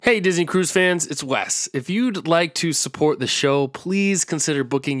Hey Disney Cruise fans, it's Wes. If you'd like to support the show, please consider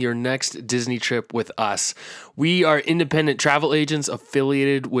booking your next Disney trip with us. We are independent travel agents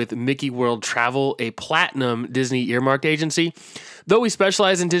affiliated with Mickey World Travel, a platinum Disney earmarked agency. Though we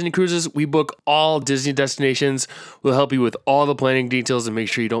specialize in Disney cruises, we book all Disney destinations. We'll help you with all the planning details and make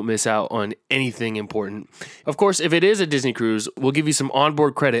sure you don't miss out on anything important. Of course, if it is a Disney cruise, we'll give you some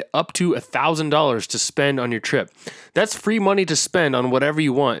onboard credit up to $1,000 to spend on your trip. That's free money to spend on whatever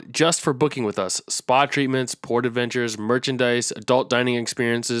you want just for booking with us. Spa treatments, port adventures, merchandise, adult dining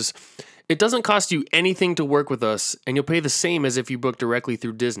experiences. It doesn't cost you anything to work with us, and you'll pay the same as if you book directly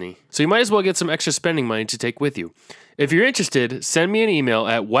through Disney. So you might as well get some extra spending money to take with you. If you're interested, send me an email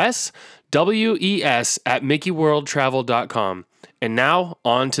at wes@mickeyworldtravel.com. And now,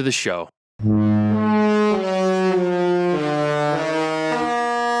 on to the show.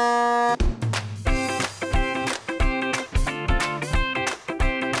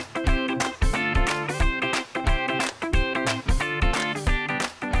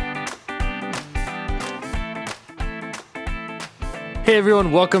 Hey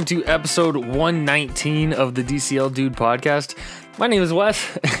everyone, welcome to episode 119 of the DCL Dude podcast. My name is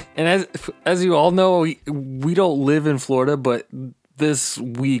Wes, and as you all know, we don't live in Florida, but this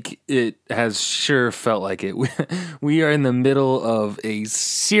week it has sure felt like it. We are in the middle of a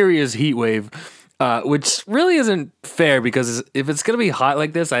serious heat wave, which really isn't fair because if it's going to be hot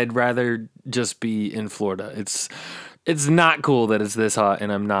like this, I'd rather just be in Florida. It's not cool that it's this hot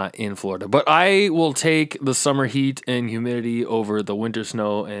and I'm not in Florida, but I will take the summer heat and humidity over the winter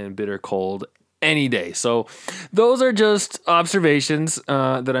snow and bitter cold any day. So those are just observations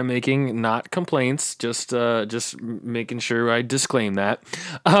that I'm making, not complaints, just making sure I disclaim that.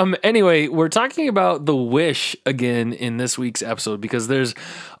 Anyway, we're talking about the Wish again in this week's episode because there's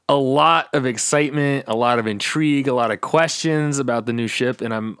a lot of excitement, a lot of intrigue, a lot of questions about the new ship,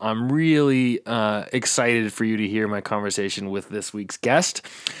 and I'm really excited for you to hear my conversation with this week's guest.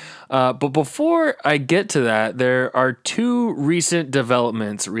 But before I get to that, there are two recent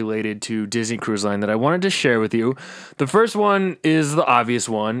developments related to Disney Cruise Line that I wanted to share with you. The first one is the obvious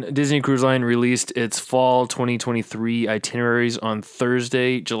one. Disney Cruise Line released its fall 2023 itineraries on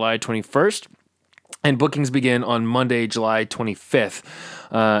Thursday, July 21st. And bookings begin on Monday, July 25th.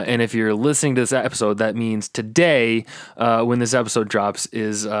 And if you're listening to this episode, that means today, when this episode drops,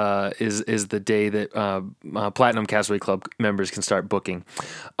 is the day that Platinum Castaway Club members can start booking.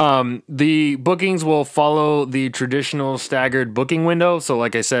 The bookings will follow the traditional staggered booking window. So,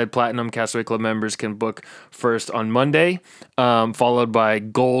 like I said, Platinum Castaway Club members can book first on Monday, followed by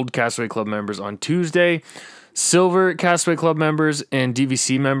Gold Castaway Club members on Tuesday. Silver Castaway Club members and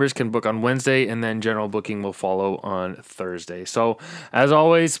DVC members can book on Wednesday, and then general booking will follow on Thursday. So, as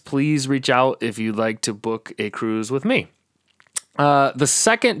always, please reach out if you'd like to book a cruise with me. The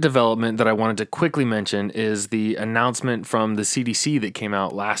second development that I wanted to quickly mention is the announcement from the CDC that came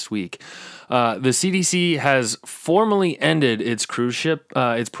out last week. The CDC has formally ended its cruise ship,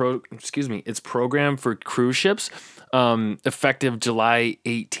 its program for cruise ships, effective July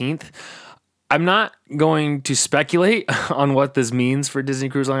 18th. I'm not going to speculate on what this means for Disney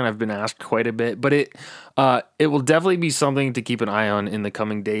Cruise Line. I've been asked quite a bit, but it will definitely be something to keep an eye on in the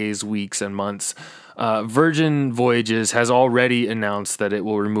coming days, weeks, and months. Virgin Voyages has already announced that it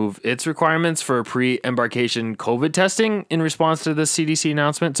will remove its requirements for pre-embarkation COVID testing in response to the CDC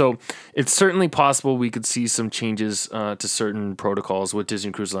announcement. So it's certainly possible we could see some changes to certain protocols with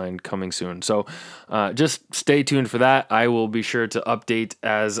Disney Cruise Line coming soon. So just stay tuned for that. I will be sure to update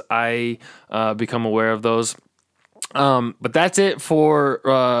as I become aware of those. But that's it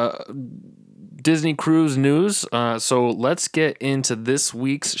for Disney Cruise news. So let's get into this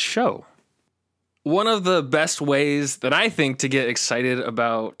week's show. One of the best ways that I think to get excited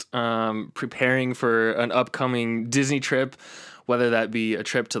about preparing for an upcoming Disney trip, whether that be a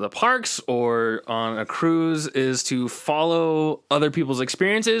trip to the parks or on a cruise, is to follow other people's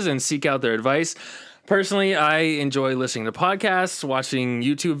experiences and seek out their advice. Personally, I enjoy listening to podcasts, watching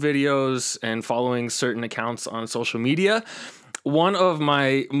YouTube videos, and following certain accounts on social media. One of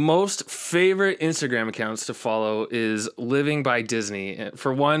my most favorite Instagram accounts to follow is LivingByDisney.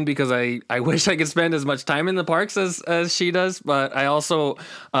 For one, because I wish I could spend as much time in the parks as she does, but I also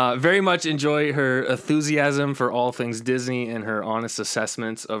very much enjoy her enthusiasm for all things Disney and her honest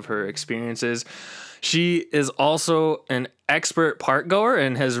assessments of her experiences. She is also an expert park goer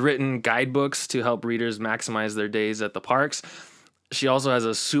and has written guidebooks to help readers maximize their days at the parks. She also has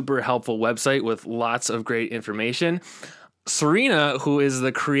a super helpful website with lots of great information. Serena, who is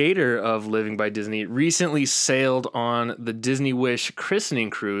the creator of Living by Disney, recently sailed on the Disney Wish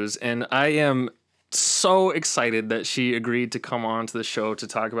Christening Cruise, and I am so excited that she agreed to come on to the show to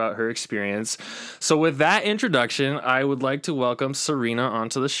talk about her experience. So with that introduction, I would like to welcome Serena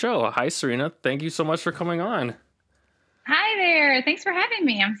onto the show. Hi, Serena. Thank you so much for coming on. Hi there. Thanks for having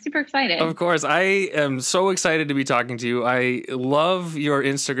me. I'm super excited. Of course. I am so excited to be talking to you. I love your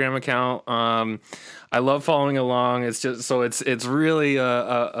Instagram account. I love following along. It's just so it's really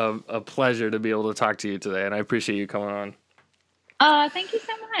a pleasure to be able to talk to you today, and I appreciate you coming on. Thank you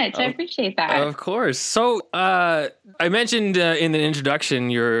so much. I appreciate that. Of course. So I mentioned in the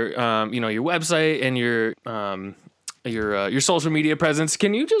introduction your your website and your social media presence.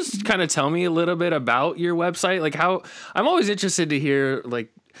 Can you just kind of tell me a little bit about your website? Like how I'm always interested to hear like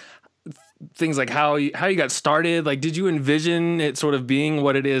things like how you got started. Like, did you envision it sort of being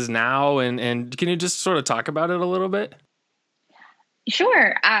what it is now? And can you just sort of talk about it a little bit?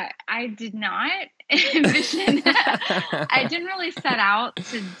 Sure. I did not envision, I didn't really set out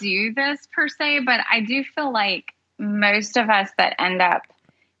to do this per se, but I do feel like most of us that end up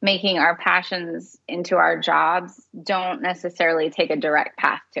making our passions into our jobs don't necessarily take a direct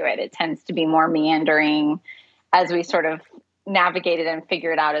path to it. It tends to be more meandering as we sort of navigate it and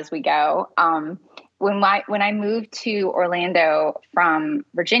figure it out as we go. When I moved to Orlando from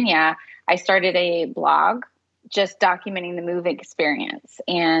Virginia, I started a blog just documenting the move experience.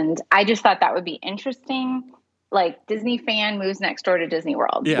 And I just thought that would be interesting. Like, Disney fan moves next door to Disney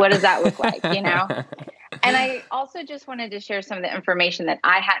World. Yeah. What does that look like, you know? And I also just wanted to share some of the information that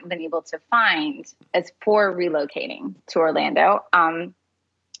I hadn't been able to find as for relocating to Orlando. And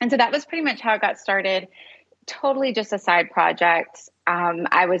so that was pretty much how it got started. Totally just a side project.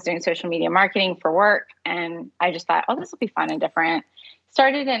 I was doing social media marketing for work, and I just thought, oh, this will be fun and different.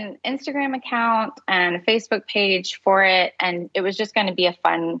 Started an Instagram account and a Facebook page for it, and it was just going to be a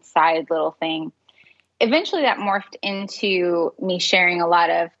fun side little thing. Eventually that morphed into me sharing a lot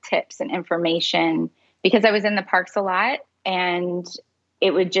of tips and information because I was in the parks a lot, and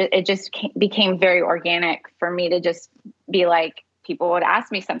it just became very organic for me to just be like, people would ask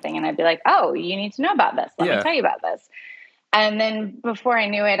me something and I'd be like, oh, you need to know about this. Let me tell you about this. And then before I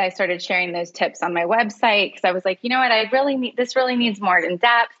knew it, I started sharing those tips on my website because I was like, you know what, this really needs more in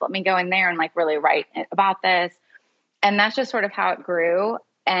depth. Let me go in there and like really write about this. And that's just sort of how it grew.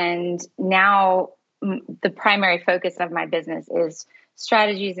 And now the primary focus of my business is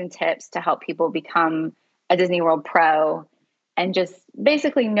strategies and tips to help people become a Disney World pro and just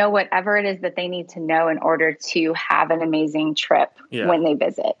basically know whatever it is that they need to know in order to have an amazing trip when they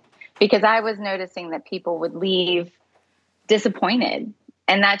visit. Because I was noticing that people would leave disappointed,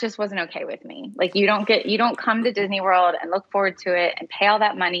 and that just wasn't okay with me. Like, you don't come to Disney World and look forward to it and pay all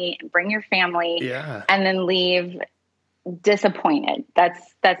that money and bring your family and then leave disappointed. That's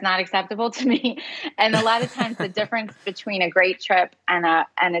not acceptable to me. And a lot of times the difference between a great trip and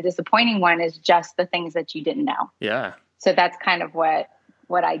a disappointing one is just the things that you didn't know. Yeah. So that's kind of what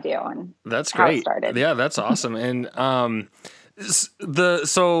I do, and that's great. How it started. Yeah, that's awesome. And the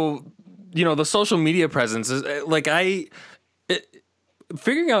social media presence is like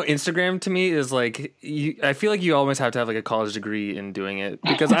figuring out Instagram to me is like, I feel like you almost have to have like a college degree in doing it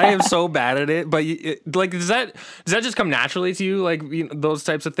because I am so bad at it. But like, does that just come naturally to you, like, those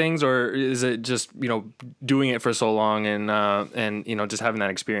types of things, or is it just doing it for so long and just having that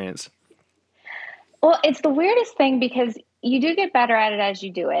experience? Well, it's the weirdest thing because you do get better at it as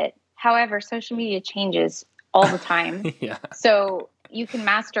you do it. However, social media changes all the time. Yeah. So you can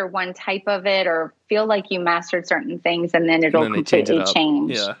master one type of it or feel like you mastered certain things, and then it'll completely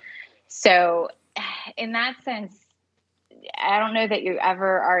change. Yeah. So in that sense, I don't know that you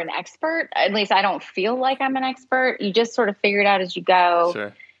ever are an expert. At least I don't feel like I'm an expert. You just sort of figure it out as you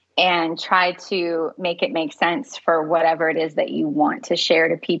go and try to make it make sense for whatever it is that you want to share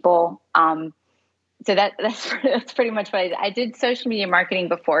to people. So that's pretty much what I did social media marketing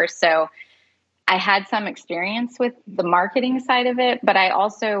before. So I had some experience with the marketing side of it, but I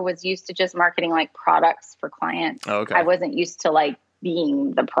also was used to just marketing like products for clients. Oh, okay. I wasn't used to like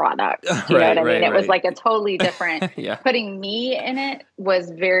being the product. You know what I mean? It was like a totally different, putting me in it was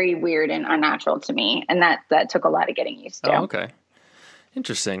very weird and unnatural to me. And that took a lot of getting used to. Oh, okay.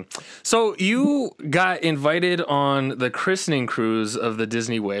 Interesting. So you got invited on the christening cruise of the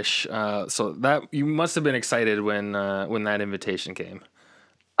Disney Wish. So that you must have been excited when that invitation came.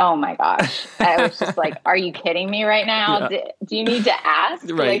 Oh my gosh. I was just like, are you kidding me right now? Yeah. Do you need to ask?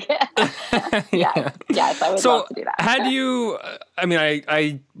 Right. Like, yes, I would love to do that. Had you,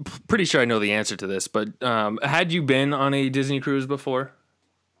 I'm pretty sure I know the answer to this, but had you been on a Disney cruise before?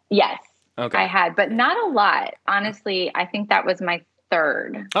 Yes, okay. I had, but not a lot. Honestly, I think that was my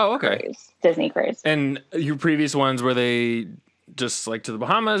third Disney cruise. And your previous ones, were they just like to the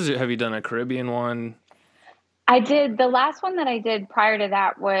Bahamas? Have you done a Caribbean one? I did. The last one that I did prior to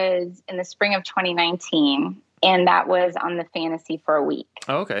that was in the spring of 2019, and that was on the Fantasy for a week.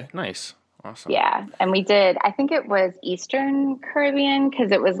 Oh, okay, nice, awesome. Yeah, and we did. I think it was Eastern Caribbean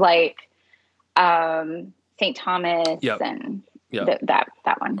because it was like St. Thomas Yep. and Yep. that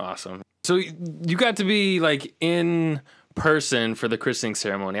one. Awesome. So you got to be like in person for the christening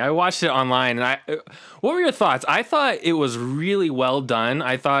ceremony. I watched it online, and what were your thoughts? I thought it was really well done.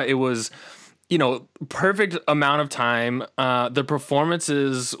 I thought it was, perfect amount of time. The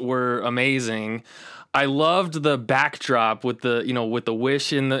performances were amazing. I loved the backdrop with the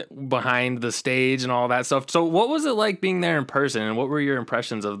wish in the behind the stage and all that stuff. So what was it like being there in person, and what were your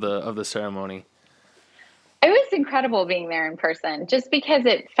impressions of the ceremony? It was incredible being there in person, just because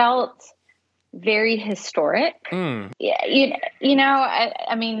it felt very historic. Yeah,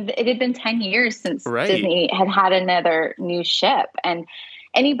 I mean, it had been 10 years since Right. Disney had another new ship, and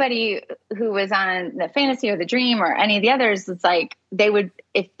anybody who was on the Fantasy or the Dream or any of the others, it's like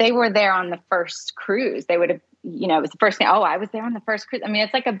if they were there on the first cruise, they would have, it was the first thing. Oh, I was there on the first cruise. I mean,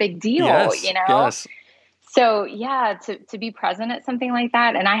 it's like a big deal, Yes. Yes. So yeah, to be present at something like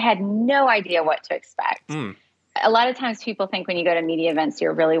that, and I had no idea what to expect. A lot of times people think when you go to media events,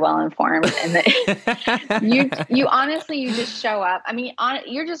 you're really well informed, and that you honestly, you just show up. I mean,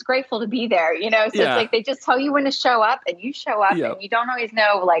 you're just grateful to be there, So It's like they just tell you when to show up, and you show up, Yep. and you don't always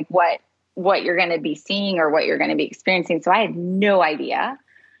know like what you're going to be seeing or what you're going to be experiencing. So I had no idea,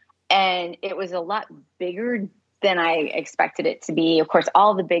 and it was a lot bigger than I expected it to be. Of course,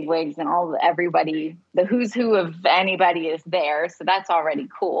 all the big wigs and everybody, the who's who of anybody is there, so that's already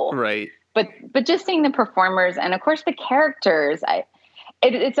cool, Right. But just seeing the performers and of course the characters,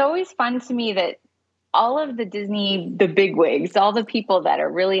 it's always fun to me that all of the bigwigs, all the people that are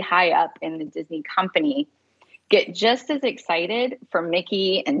really high up in the Disney company get just as excited for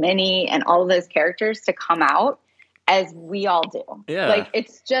Mickey and Minnie and all of those characters to come out as we all do. Yeah. Like,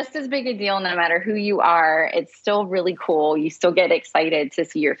 it's just as big a deal no matter who you are. It's still really cool. You still get excited to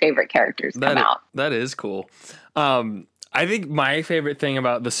see your favorite characters come out. That is cool. I think my favorite thing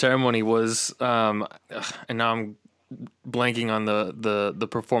about the ceremony was, and now I'm blanking on the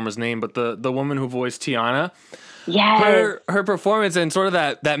performer's name, but the woman who voiced Tiana. Yes. Her performance and sort of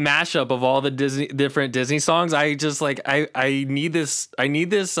that mashup of all the different Disney songs. I just like I need this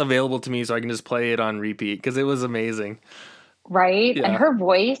available to me so I can just play it on repeat because it was amazing. Right? Yeah. And her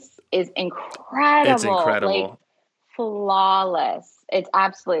voice is incredible. It's incredible. Like, flawless. It's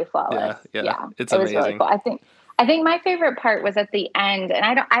absolutely flawless. Yeah. It's it was amazing. really cool. I think my favorite part was at the end, and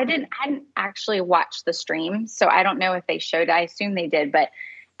I hadn't actually watched the stream, so I don't know if they showed. I assume they did, but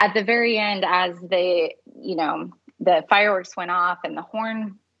at the very end, as the fireworks went off and the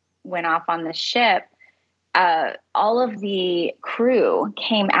horn went off on the ship, all of the crew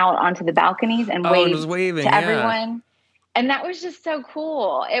came out onto the balconies and waved to everyone, and that was just so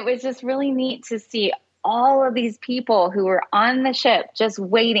cool. It was just really neat to see all of these people who were on the ship just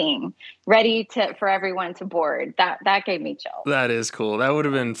waiting, ready for everyone to board. That gave me chills. That is cool. That would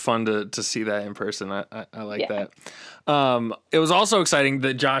have been fun to see that in person. I like that. It was also exciting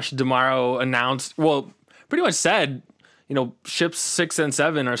that Josh D'Amaro announced, pretty much said, ships 6 and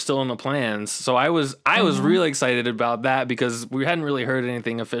 7 are still in the plans. So I was really excited about that because we hadn't really heard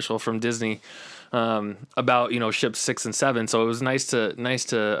anything official from Disney about ships 6 and 7, so it was nice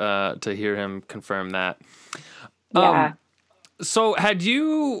to hear him confirm that. Yeah. So had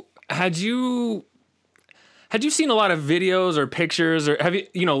you seen a lot of videos or pictures, or have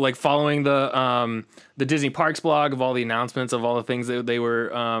you like following the Disney Parks blog of all the announcements of all the things that they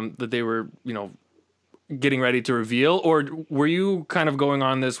were getting ready to reveal, or were you kind of going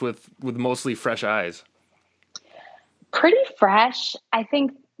on this with mostly fresh eyes? Pretty fresh. I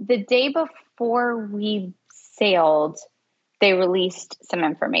think the day before we sailed, they released some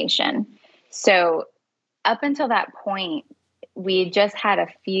information. So up until that point, we just had a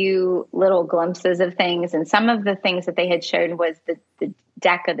few little glimpses of things. And some of the things that they had showed was the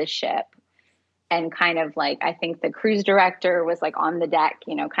deck of the ship. And kind of like, I think the cruise director was like on the deck,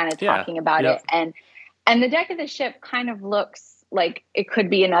 kind of talking about it. And the deck of the ship kind of looks like it could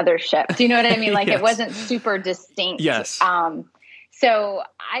be another ship. Do you know what I mean? Like It wasn't super distinct. Yes. So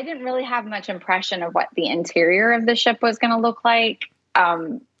I didn't really have much impression of what the interior of the ship was going to look like.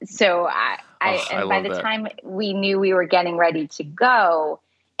 So by the time we knew we were getting ready to go,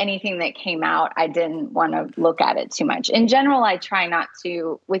 anything that came out, I didn't want to look at it too much. In general, I try not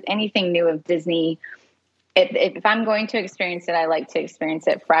to, with anything new of Disney, if I'm going to experience it, I like to experience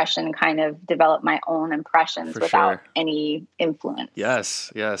it fresh and kind of develop my own impressions without any influence.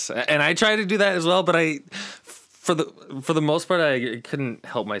 Yes. And I try to do that as well, but for the most part, I couldn't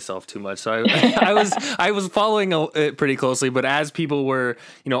help myself too much. So I was following it pretty closely. But as people were,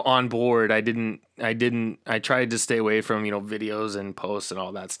 on board, I tried to stay away from, videos and posts and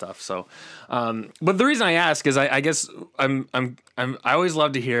all that stuff. So, but the reason I ask is I guess I always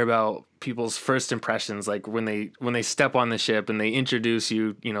love to hear about people's first impressions, like when they step on the ship and they introduce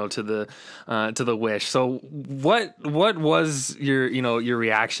you, to the Wish. So what was your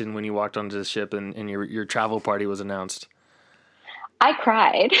reaction when you walked onto the ship and your travel party was announced? I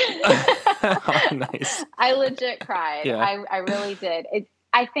cried. Oh, nice. I legit cried. Yeah. I really did.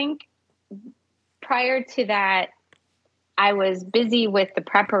 I think prior to that, I was busy with the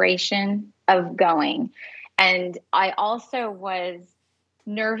preparation of going. And I also was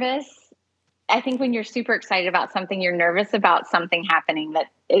nervous. I think when you're super excited about something, you're nervous about something happening that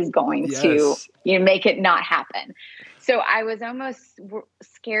is going to make it not happen. So I was almost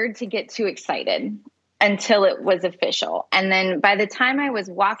scared to get too excited until it was official. And then by the time I was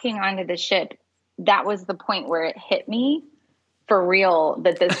walking onto the ship, that was the point where it hit me for real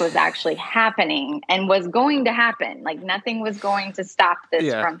that this was actually happening and was going to happen. Like nothing was going to stop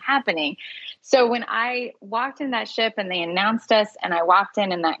this from happening. So when I walked in that ship and they announced us and I walked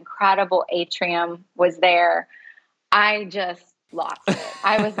in and that incredible atrium was there, I just lost it.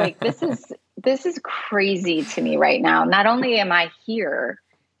 I was like, this is crazy to me right now. Not only am I here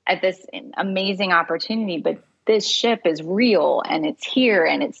at this amazing opportunity, but this ship is real and it's here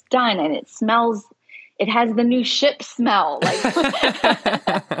and it's done and it smells. It has the new ship smell. Like,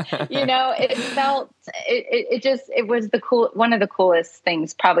 it was one of the coolest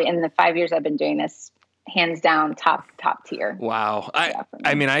things probably in the 5 years I've been doing this, hands down, top tier. Wow.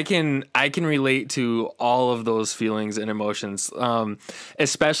 I mean, I can relate to all of those feelings and emotions.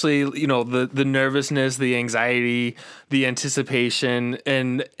 Especially, the nervousness, the anxiety, the anticipation,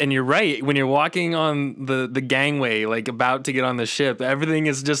 and you're right. When you're walking on the gangway, like about to get on the ship, everything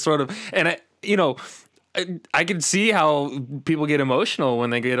is just sort of, and I can see how people get emotional when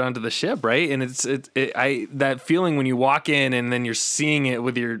they get onto the ship, right? And that feeling when you walk in and then you're seeing it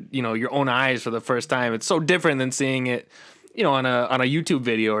with your own eyes for the first time. It's so different than seeing it, on a YouTube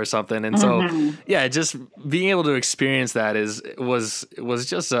video or something. And so, just being able to experience that was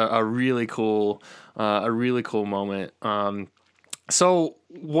just a really cool moment. So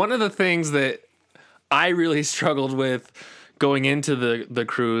one of the things that I really struggled with going into the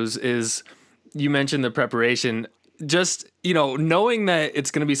cruise is, you mentioned the preparation, just, knowing that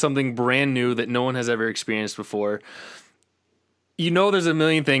it's going to be something brand new that no one has ever experienced before. There's a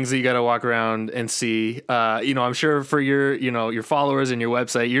million things that you got to walk around and see. I'm sure for your followers and your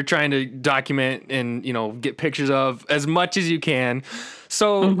website, you're trying to document and, get pictures of as much as you can.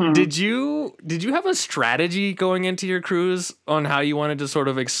 So did you have a strategy going into your cruise on how you wanted to sort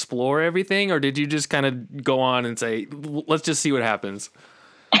of explore everything? Or did you just kind of go on and say, let's just see what happens?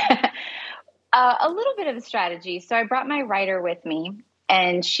 A little bit of a strategy. So I brought my writer with me,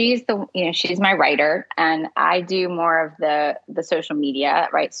 and she's my writer, and I do more of the social media,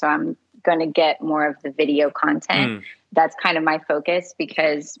 right? So I'm going to get more of the video content. That's kind of my focus,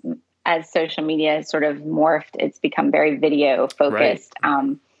 because as social media has sort of morphed, it's become very video focused.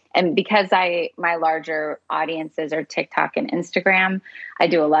 Right. And because my larger audiences are TikTok and Instagram, I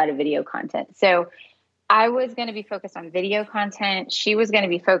do a lot of video content. So I was going to be focused on video content. She was going to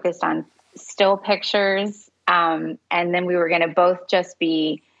be focused on still pictures. And then we were going to both just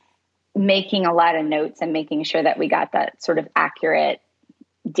be making a lot of notes and making sure that we got that sort of accurate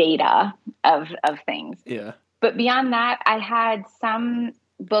data of things. Yeah. But beyond that, I had some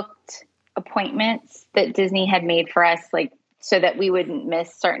booked appointments that Disney had made for us, like, so that we wouldn't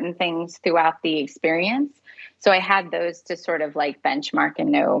miss certain things throughout the experience. So I had those to sort of like benchmark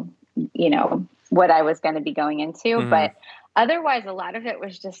and know, what I was going to be going into. But otherwise, a lot of it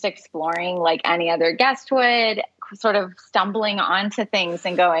was just exploring like any other guest would, sort of stumbling onto things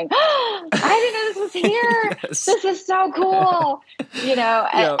and going, oh, I didn't know this was here. Yes. This is so cool,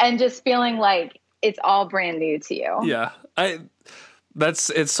 and just feeling like it's all brand new to you. Yeah.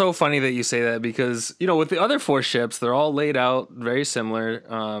 It's so funny that you say that, because, with the other 4 ships, they're all laid out very similar.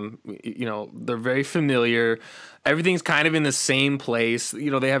 They're very familiar. Everything's kind of in the same place.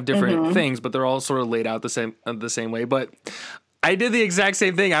 They have different things, but they're all sort of laid out the same way. But I did the exact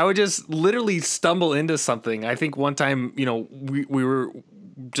same thing. I would just literally stumble into something. I think one time, we were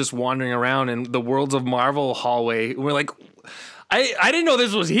just wandering around in the Worlds of Marvel hallway. We're like, I didn't know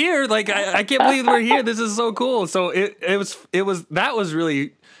this was here. Like, I can't believe we're here. This is so cool. So that was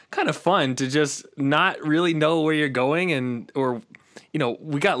really kind of fun to just not really know where you're going, or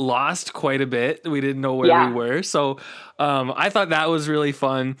we got lost quite a bit. We didn't know where we were. So I thought that was really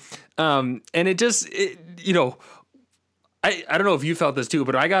fun. And I don't know if you felt this too,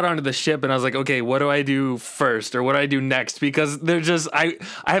 but I got onto the ship and I was like, okay, what do I do first or what do I do next? Because they're just I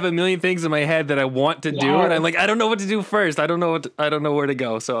have a million things in my head that I want to do, and I'm like, I don't know what to do first. I don't know where to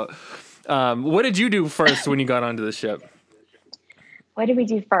go. So, what did you do first when you got onto the ship? What did we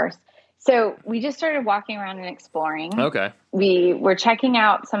do first? So we just started walking around and exploring. Okay. We were checking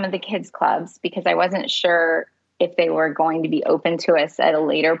out some of the kids clubs because I wasn't sure if they were going to be open to us at a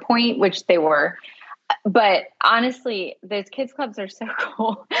later point, which they were. But honestly, those kids clubs are so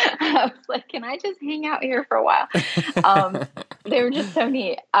cool. I was like, can I just hang out here for a while? They were just so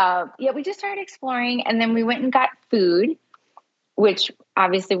neat. Yeah, we just started exploring, and then we went and got food, which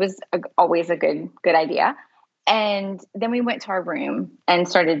obviously was always a good idea. And then we went to our room and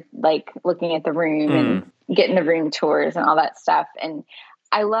started like looking at the room and getting the room tours and all that stuff. And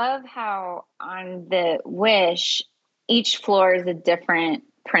I love how on the Wish, each floor is a different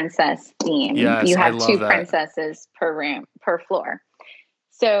princess theme. Yes, you have I love two that. princesses per floor.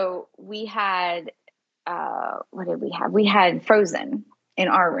 So we had, what did we have? We had Frozen in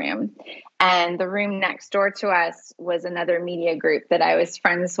our room, and the room next door to us was another media group that I was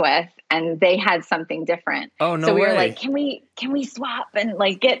friends with, and they had something different. Oh, no So we way. were like, can we swap and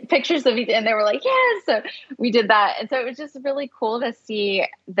like get pictures of each? And they were like, yes. So we did that. And so it was just really cool to see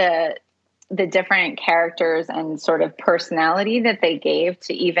the different characters and sort of personality that they gave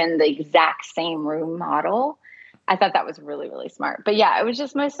to even the exact same room model. I thought that was really, really smart. But yeah, it was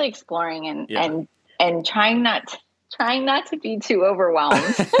just mostly exploring and trying not to be too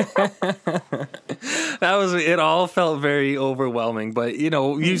overwhelmed. It all felt very overwhelming, but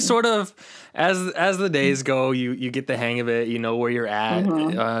you sort of, as the days go, you get the hang of it, you know where you're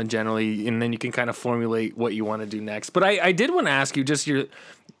at, generally, and then you can kind of formulate what you want to do next. But I did want to ask you just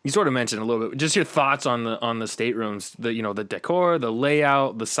you sort of mentioned a little bit, just your thoughts on the staterooms, the decor, the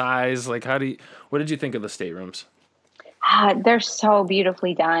layout, the size, like what did you think of the staterooms? They're so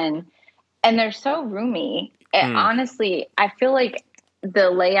beautifully done, and they're so roomy. Honestly, I feel like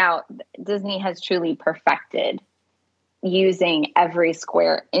the layout Disney has truly perfected, using every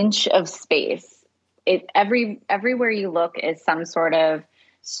square inch of space. Everywhere you look is some sort of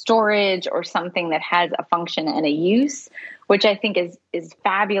storage or something that has a function and a use, which I think is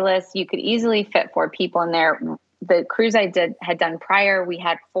fabulous. You could easily fit 4 people in there. The cruise I had done prior, we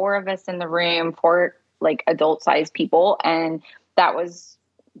had 4 of us in the room, 4 like adult sized people, and that was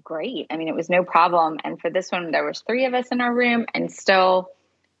great. I mean, it was no problem. And for this one, there was 3 of us in our room and still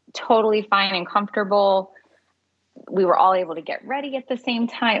totally fine and comfortable. We were all able to get ready at the same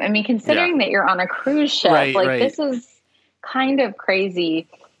time. I mean, considering that you're on a cruise ship, right. This is kind of crazy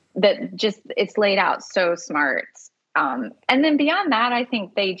that just it's laid out so smart. And then beyond that, I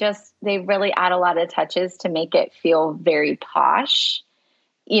think they really add a lot of touches to make it feel very posh.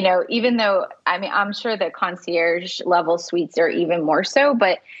 Even though, I mean, I'm sure the concierge level suites are even more so,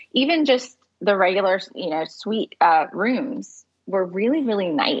 but even just the regular, suite rooms were really, really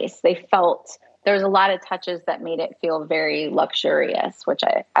nice. They felt there was a lot of touches that made it feel very luxurious, which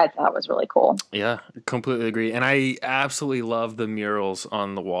I thought was really cool. Yeah, completely agree. And I absolutely love the murals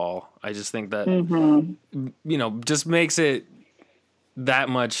on the wall. I just think that, just makes it that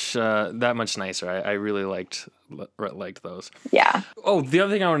much nicer. I really liked those. Yeah. Oh, the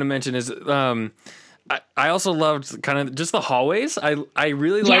other thing I want to mention is I also loved kind of just the hallways. I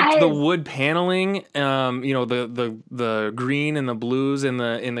really liked the wood paneling. The green and the blues in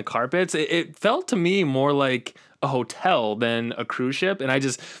the carpets. It felt to me more like a hotel than a cruise ship. And I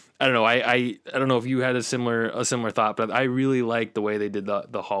don't know. I don't know if you had a similar thought, but I really liked the way they did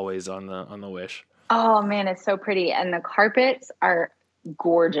the hallways on the Wish. Oh man, it's so pretty, and the carpets are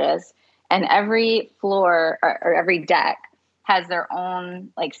gorgeous. And every floor or every deck has their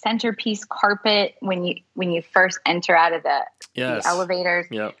own like centerpiece carpet when you first enter out of the elevators,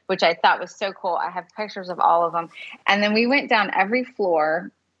 which I thought was so cool. I have pictures of all of them. And then we went down every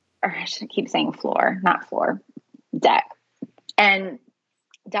floor, or I should keep saying floor, not floor, deck, and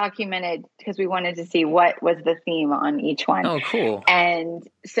documented because we wanted to see what was the theme on each one. Oh, cool. And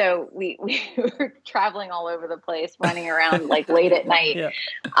so we were traveling all over the place, running around like late at night,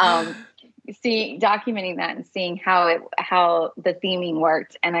 documenting that and seeing how the theming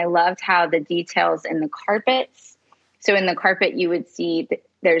worked. And I loved how the details in the carpets. So in the carpet, you would see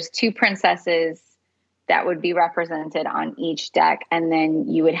there's 2 princesses that would be represented on each deck. And then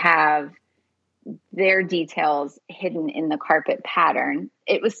you would have their details hidden in the carpet pattern.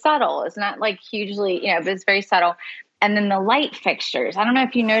 It was subtle. It's not like hugely, but it's very subtle. And then the light fixtures. I don't know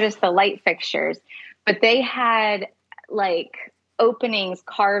if you noticed the light fixtures, but they had like openings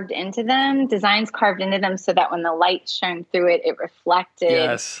carved into them, designs carved into them so that when the light shone through it, it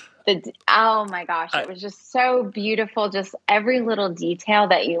reflected Oh my gosh, it was just so beautiful. Just every little detail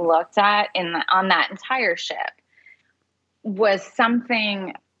that you looked at on that entire ship was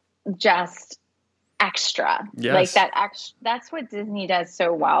something just extra. Yes. Like that's what Disney does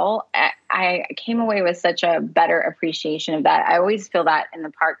so well. I came away with such a better appreciation of that. I always feel that in the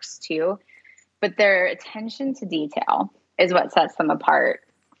parks too, but their attention to detail is what sets them apart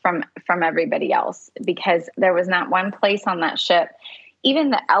from everybody else, because there was not one place on that ship,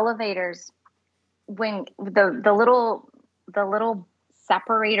 even the elevators, when the little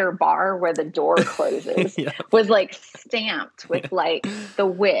separator bar where the door closes was like stamped with like the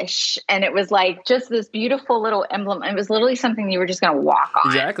Wish, and it was like just this beautiful little emblem. It was literally something you were just going to walk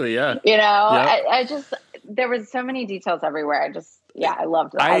on. Exactly. Yeah. You know, Yep. I just, there was so many details everywhere. I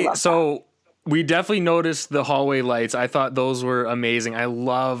loved that. We definitely noticed the hallway lights. I thought those were amazing. I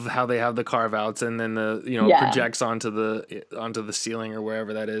love how they have the carve outs and then the, projects onto the ceiling or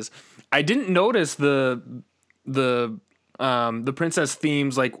wherever that is. I didn't notice the princess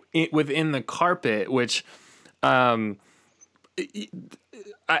themes like within the carpet, which I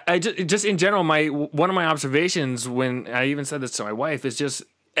just in general, one of my observations when I even said this to my wife is just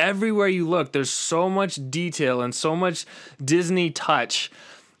everywhere you look, there's so much detail and so much Disney touch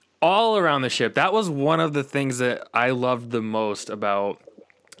all around the ship. That was one of the things that I loved the most about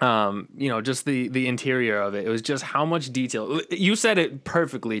just the interior of it. It was just how much detail. You said it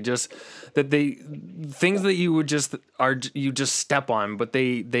perfectly. Just that things that you just step on, but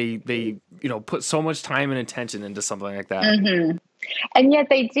they put so much time and attention into something like that. Mm-hmm. And yet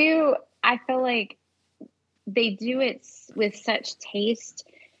they do. I feel like they do it with such taste.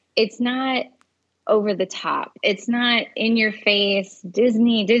 It's not over the top. It's not in your face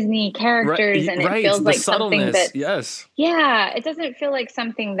Disney characters, and it feels like something that it doesn't feel like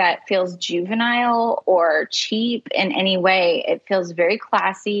something that feels juvenile or cheap in any way. It feels very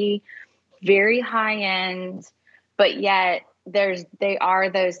classy, very high end, but yet they are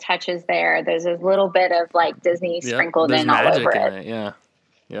those touches there. There's a little bit of like Disney sprinkled in all over it. Yeah.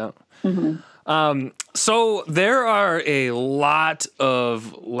 Mm-hmm. So there are a lot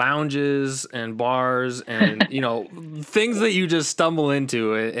of lounges and bars and things that you just stumble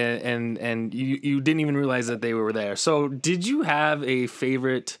into and you didn't even realize that they were there. So did you have a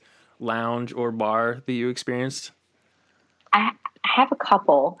favorite lounge or bar that you experienced? I have a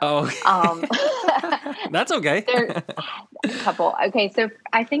couple. Oh, that's okay. A couple. Okay, so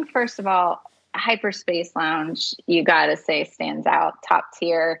I think first of all, Hyperspace Lounge, you got to say, stands out, top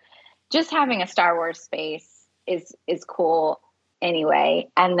tier. Just having a Star Wars space is cool anyway.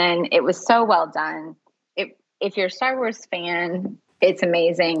 And then it was so well done. If you're a Star Wars fan, it's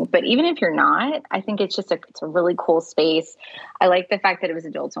amazing. But even if you're not, I think it's just it's a really cool space. I like the fact that it was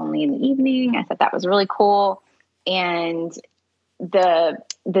adults only in the evening. I thought that was really cool. And the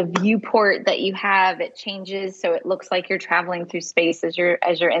viewport that you have, it changes so it looks like you're traveling through space as you're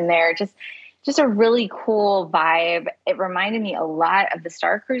in there. Just a really cool vibe. It reminded me a lot of the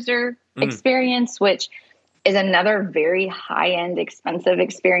Star Cruiser experience, which is another very high-end, expensive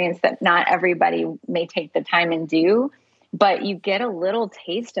experience that not everybody may take the time and do, but you get a little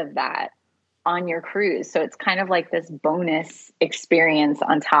taste of that on your cruise. So it's kind of like this bonus experience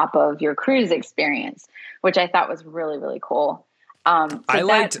on top of your cruise experience, which I thought was really, really cool. I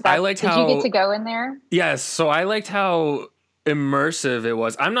liked how. Did you get to go in there? Yes. So I liked how immersive it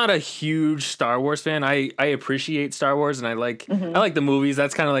was. I'm not a huge Star Wars fan. I appreciate Star Wars and I like the movies.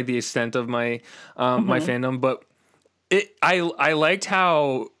 That's kind of like the extent of my my fandom, but I liked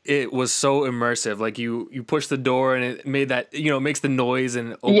how it was so immersive. Like you push the door and it made that, makes the noise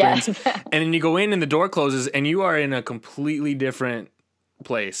and it opens. Yes. And then you go in and the door closes and you are in a completely different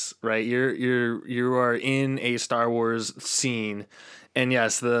place, right? You are in a Star Wars scene. And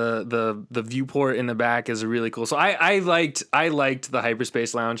yes, the viewport in the back is really cool. So I liked the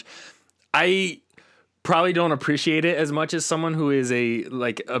Hyperspace Lounge. I probably don't appreciate it as much as someone who is a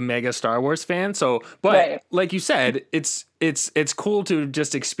mega Star Wars fan. So, but like you said, it's cool to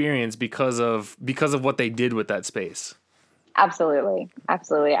just experience because of what they did with that space. Absolutely.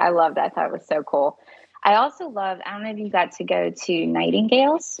 I loved that. I thought it was so cool. I also loved, I don't know if you got to go to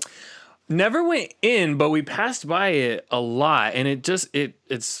Nightingale's. Never went in, but we passed by it a lot, and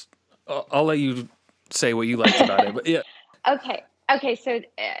it's. I'll let you say what you liked about it, but yeah. Okay. So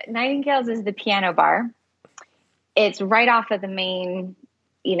Nightingale's is the piano bar. It's right off of the main,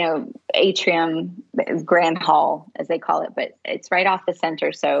 atrium, grand hall, as they call it, but it's right off the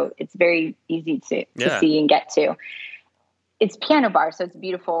center, so it's very easy to see and get to. It's piano bar, so it's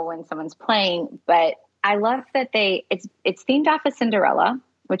beautiful when someone's playing. But I love that it's themed off of Cinderella,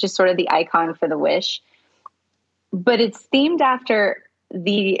 which is sort of the icon for the Wish, but it's themed after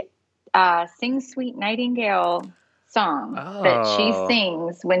the Sing Sweet Nightingale song that she Oh,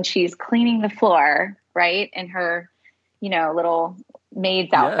 sings when she's cleaning the floor, right? In her, little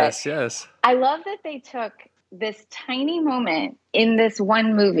maid's outfit. yes, yes. I love that they took this tiny moment in this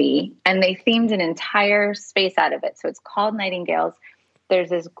one movie and they themed an entire space out of it. So it's called Nightingales. There's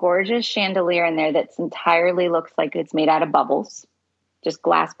this gorgeous chandelier in there that's entirely looks like it's made out of bubbles, just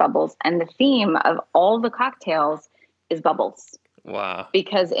glass bubbles. And the theme of all the cocktails is bubbles. Wow.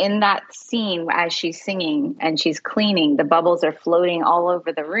 Because in that scene, as she's singing and she's cleaning, the bubbles are floating all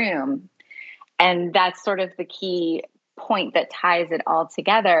over the room. And that's sort of the key point that ties it all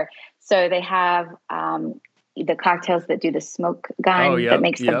together. So they have the cocktails that do the smoke gun Oh, that yep,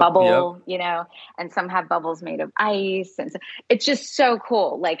 makes the yep, yep. bubble, and some have bubbles made of ice. And so it's just so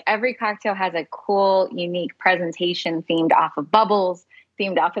cool. Like every cocktail has a cool, unique presentation themed off of bubbles,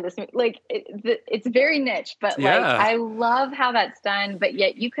 themed off of this. Like it's very niche, but like Yeah. I love how that's done. But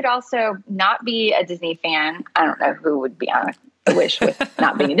yet you could also not be a Disney fan. I don't know who would be on a Wish with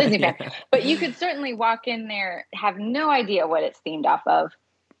not being a Disney fan, but you could certainly walk in there, have no idea what it's themed off of,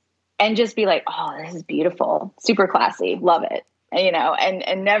 and just be like, oh, this is beautiful, super classy, love it,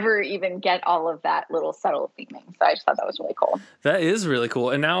 and never even get all of that little subtle theming. So I just thought that was really cool. That is really cool.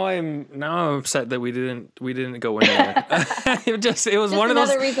 And now I'm upset that we didn't go in there. It was one of those.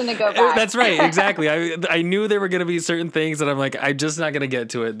 Another reason to go back. That's right, exactly. I knew there were going to be certain things that I'm like, I'm just not going to get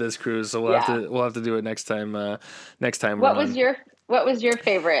to it this cruise. So we'll have to do it next time. What was your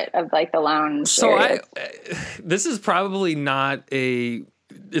favorite of like the lounge? So areas? This is probably not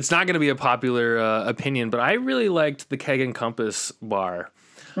it's not going to be a popular opinion, but I really liked the Keg and Compass bar.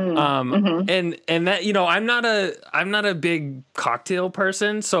 And that, I'm not a big cocktail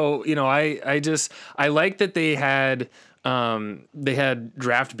person. So, I like that they had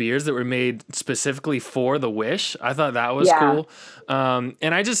draft beers that were made specifically for the Wish. I thought that was cool. And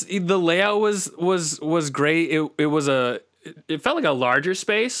the layout was great. It felt like a larger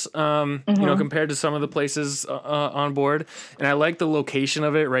space, compared to some of the places on board. And I like the location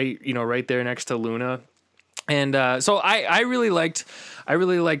of it, right there next to Luna. And so I really liked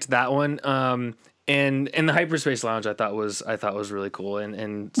that one. And the Hyperspace Lounge I thought was really cool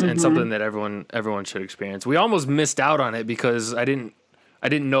and something that everyone should experience. We almost missed out on it because I didn't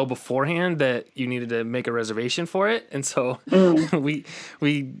know beforehand that you needed to make a reservation for it, and so we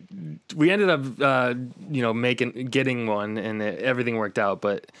ended up getting one, and everything worked out.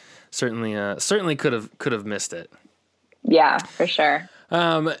 But certainly could have missed it. Yeah, for sure.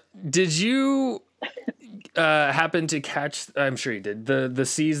 Did you happen to catch? I'm sure you did the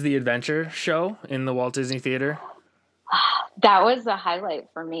Seize the Adventure show in the Walt Disney Theater. That was a highlight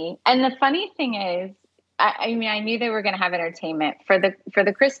for me. And the funny thing is, I mean, I knew they were going to have entertainment for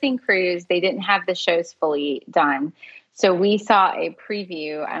the Christening Cruise. They didn't have the shows fully done. So we saw a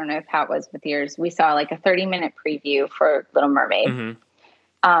preview. I don't know how it was with yours. We saw like a 30-minute preview for Little Mermaid.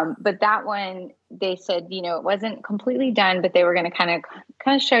 Mm-hmm. But that one, they said, it wasn't completely done, but they were going to kind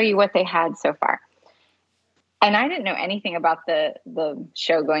of show you what they had so far. And I didn't know anything about the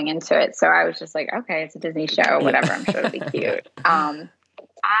show going into it. So I was just like, okay, it's a Disney show, whatever. I'm sure it'll be cute.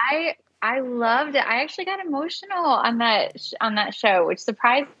 I loved it. I actually got emotional on that show, which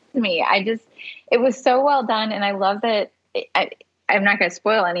surprised me. It was so well done. And I love that. I'm not going to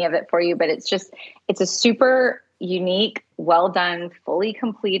spoil any of it for you, but it's a super unique, well done, fully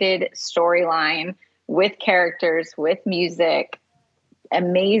completed storyline with characters, with music,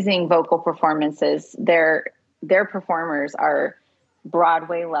 amazing vocal performances. Their performers are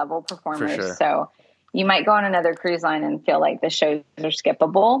Broadway level performers. For sure. So you might go on another cruise line and feel like the shows are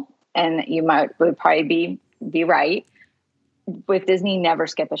skippable, and you would probably be right. With Disney, never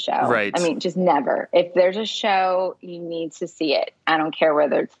skip a show. Right. I mean, just never. If there's a show, you need to see it. I don't care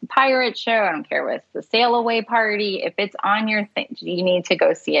whether it's the pirate show. I don't care whether it's the sail away party. If it's on your thing, you need to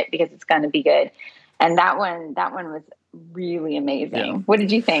go see it because it's going to be good. And that one was really amazing. Yeah. What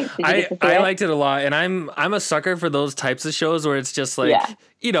did you think? Did you get to see it? I liked it a lot, and I'm a sucker for those types of shows where it's just like,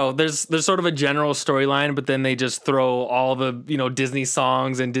 there's sort of a general storyline, but then they just throw all the Disney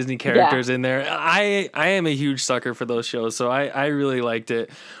songs and Disney characters in there. I am a huge sucker for those shows, so I really liked it.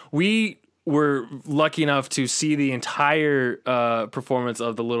 We were lucky enough to see the entire performance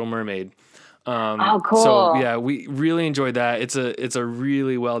of The Little Mermaid. Oh, cool! So yeah, we really enjoyed that. It's a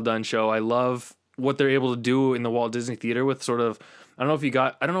really well done show. I love what they're able to do in the Walt Disney Theater with sort of, I don't know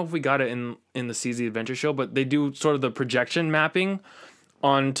if we got it in the Seize the Adventure show, but they do sort of the projection mapping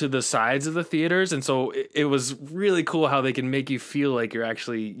onto the sides of the theaters. And so it was really cool how they can make you feel like you're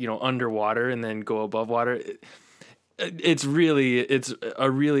actually, underwater and then go above water. It's a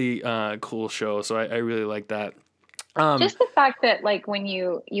really cool show. So I really like that. Um, Just the fact that like when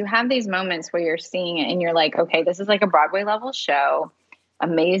you have these moments where you're seeing it and you're like, okay, this is like a Broadway level show,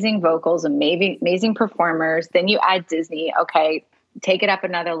 amazing vocals, amazing performers. Then you add Disney, okay, take it up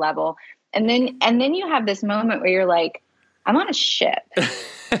another level. And then you have this moment where you're like, I'm on a ship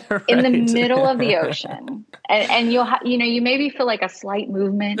in the right. middle of the ocean. And you maybe feel like a slight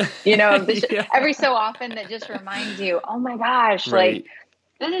movement, Yeah. every so often that just reminds you, oh my gosh, like Right.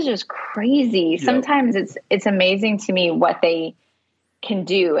 this is just crazy. Yep. Sometimes it's amazing to me what they can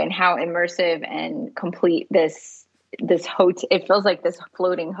do and how immersive and complete this hotel. It feels like this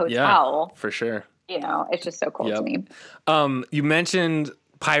floating Yeah, hotel. for sure. It's just so cool to Yep. me. You mentioned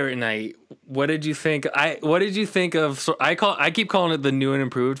Pirate Night. What did you think of? So I keep calling it the new and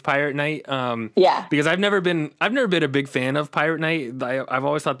improved Pirate Night. Yeah. Because I've never been a big fan of Pirate Night. I've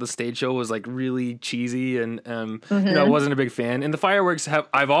always thought the stage show was like really cheesy, and I Hmm. wasn't a big fan. And the fireworks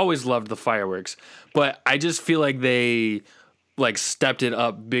I've always loved the fireworks, but I just feel like they like stepped it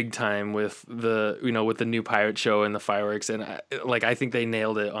up big time with the new pirate show and the fireworks, and I think they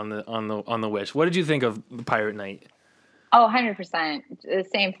nailed it on the Wish. What did you think of Pirate Night? Oh, 100%. The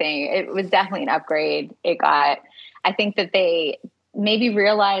same thing. It was definitely an upgrade. I think that they maybe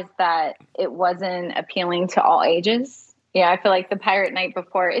realized that it wasn't appealing to all ages. Yeah, I feel like the Pirate Night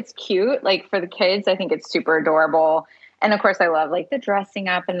before, it's cute. Like for the kids, I think it's super adorable. And of course, I love like the dressing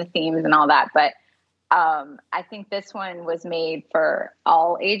up and the themes and all that. But I think this one was made for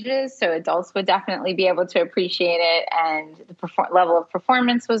all ages. So adults would definitely be able to appreciate it. And the level of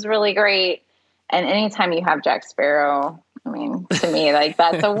performance was really great. And anytime you have Jack Sparrow, I mean, to me, like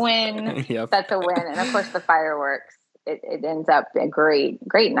that's a win. Yep. That's a win. And of course, the fireworks. It ends up a great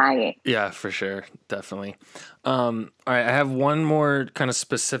night. Yeah, for sure. Definitely. All right. I have one more kind of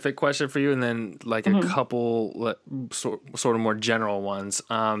specific question for you, and then like a Hmm. couple sort of more general ones.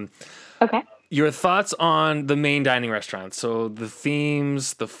 Okay. Your thoughts on the main dining restaurant? So the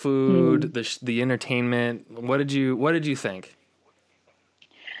themes, the food, Mm. the entertainment. What did you think?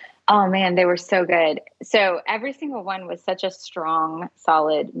 Oh man, they were so good. So every single one was such a strong,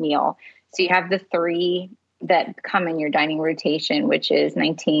 solid meal. So you have the three that come in your dining rotation, which is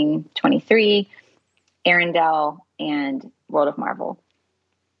 1923, Arendelle, and World of Marvel.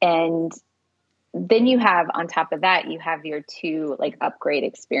 And then you have on top of that, you have your two like upgrade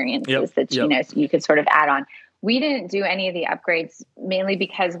experiences Yep. that Yep. so you could sort of add on. We didn't do any of the upgrades mainly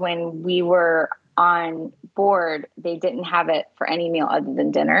because when we were on board, they didn't have it for any meal other than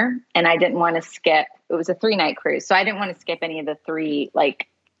dinner. And I didn't want to skip, it was a 3-night cruise. So I didn't want to skip any of the three, like,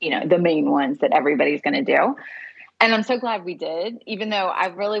 the main ones that everybody's going to do. And I'm so glad we did, even though I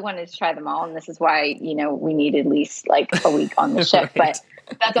really wanted to try them all. And this is why, we need at least like a week on the ship, but Right.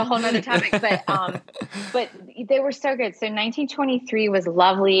 that's a whole nother topic. But they were so good. So 1923 was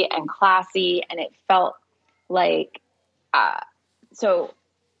lovely and classy, and it felt like, uh, so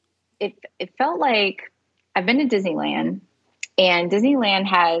it felt like I've been to Disneyland, and Disneyland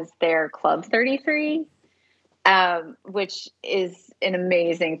has their Club 33, which is an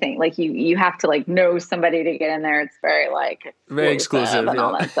amazing thing. Like you have to like know somebody to get in there. It's very like Very exclusive exclusive. and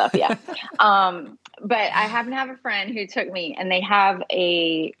all Yeah. that stuff. Yeah. But I happen to have a friend who took me, and they have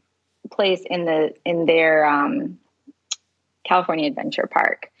a place in their California Adventure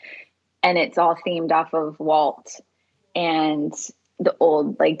Park, and it's all themed off of Walt and the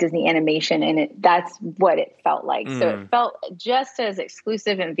old like Disney animation, and that's what it felt like. So it Mm. felt just as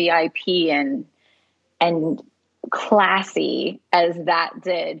exclusive and VIP and classy as that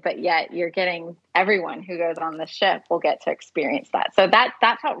did, but yet you're getting everyone who goes on the ship will get to experience that. So that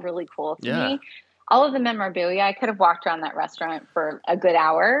felt really cool to Yeah. me. All of the memorabilia, I could have walked around that restaurant for a good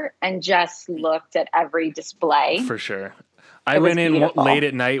hour and just looked at every display. For sure. I It was went in late beautiful.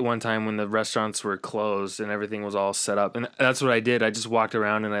 at night one time when the restaurants were closed and everything was all set up, and that's what I did. I just walked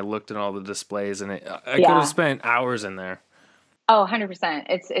around and I looked at all the displays, and I could have Yeah. spent hours in there. Oh, 100%.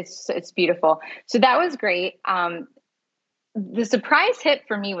 It's beautiful. So that was great. The surprise hit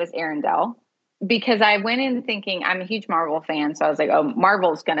for me was Arendelle, because I went in thinking I'm a huge Marvel fan. So I was like, oh,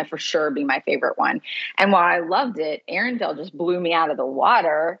 Marvel's going to for sure be my favorite one. And while I loved it, Arendelle just blew me out of the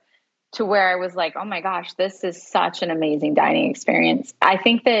water to where I was like, oh my gosh, this is such an amazing dining experience. I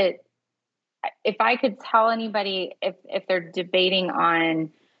think that if I could tell anybody, if they're debating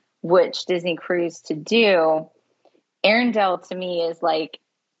on which Disney cruise to do, Arendelle to me is like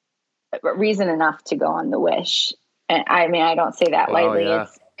reason enough to go on the Wish. And I mean, I don't say that Wow. lightly. Yeah.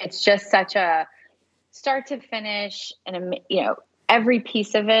 It's just such a start to finish, and every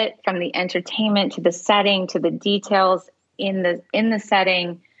piece of it, from the entertainment to the setting to the details in the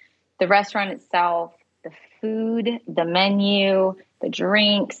setting, the restaurant itself, the food, the menu, the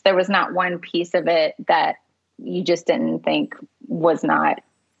drinks. There was not one piece of it that you just didn't think was not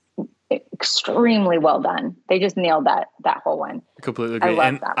extremely well done. They just nailed that whole one. Completely agree. I love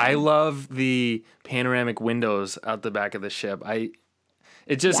And that one. I love the panoramic windows out the back of the ship.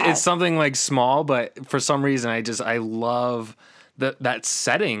 It's something like small, but for some reason I love that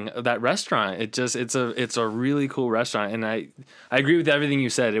setting of that restaurant. It's a really cool restaurant, and I agree with everything you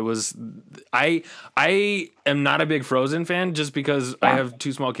said. It was I am not a big Frozen fan just because I have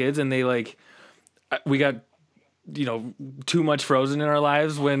two small kids, and we got too much Frozen in our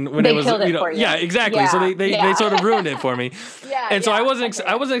lives when they it was killed it for you. Yeah, exactly. So they sort of ruined it for me. And so I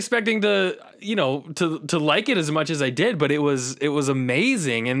wasn't expecting to to like it as much as I did, but it was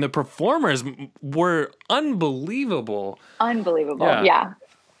amazing, and the performers were unbelievable.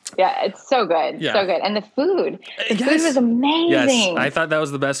 Yeah, it's so good. So good. And the food was amazing. Yes, I thought that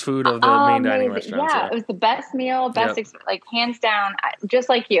was the best food of the main dining restaurants. Yeah, it was the best meal, like hands down. Just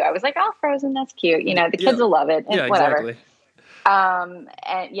like you, I was like, "Oh, Frozen, that's cute." The kids will love it. And whatever. Exactly. And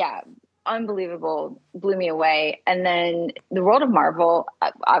unbelievable, blew me away. And then the World of Marvel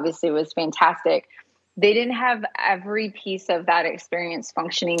obviously was fantastic. They didn't have every piece of that experience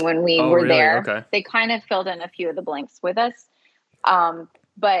functioning when we were there. Okay. They kind of filled in a few of the blanks with us.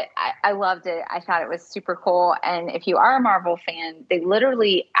 But I loved it. I thought it was super cool. And if you are a Marvel fan, they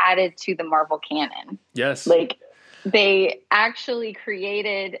literally added to the Marvel canon. Yes. Like they actually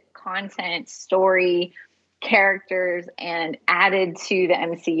created content, story, characters, and added to the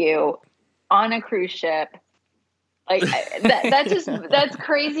MCU on a cruise ship. Like that's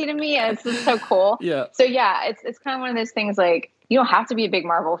crazy to me. It's just so cool. Yeah. So it's kind of one of those things, like, you don't have to be a big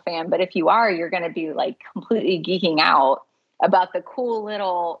Marvel fan, but if you are, you're going to be like completely geeking out about the cool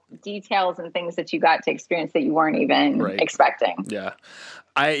little details and things that you got to experience that you weren't even expecting. Yeah.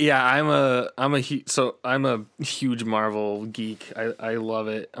 I'm a huge Marvel geek. I love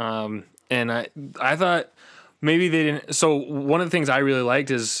it. And I thought maybe they didn't. So one of the things I really liked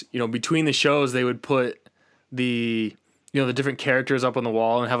is, between the shows, they would put the different characters up on the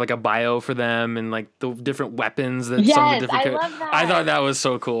wall and have like a bio for them, and like the different weapons that some of the different love that. I thought that was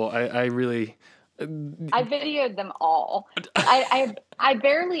so cool. I really I videoed them all. I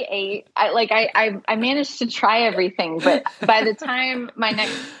barely ate. I managed to try everything, but by the time my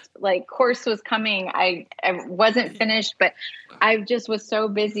next course was coming, I wasn't finished. But I just was so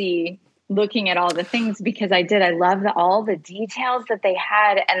busy looking at all the things because I love all the details that they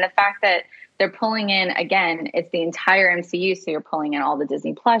had, and the fact that they're pulling in, again, it's the entire MCU, so you're pulling in all the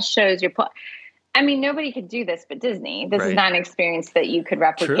Disney Plus shows. Nobody could do this but Disney. This is not an experience that you could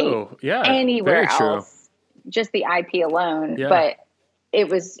replicate anywhere else. Just the IP alone. Yeah. But it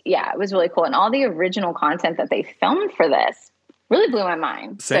was really cool. And all the original content that they filmed for this really blew my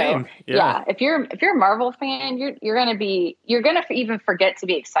mind. Same. So, if you're a Marvel fan, you're gonna even forget to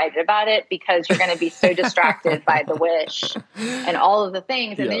be excited about it because you're gonna be so distracted by the Wish and all of the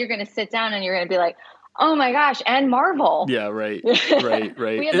things, and then you're gonna sit down and you're gonna be like, oh my gosh, and Marvel. Yeah, right. We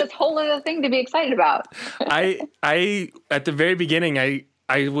have this whole other thing to be excited about. I at the very beginning,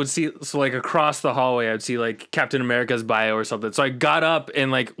 I would see, across the hallway, I'd see Captain America's bio or something. So I got up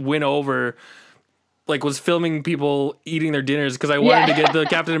and went over, was filming people eating their dinners because I wanted to get the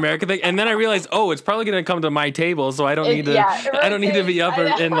Captain America thing, and then I realized, it's probably going to come to my table, so I don't need to. I don't need to be up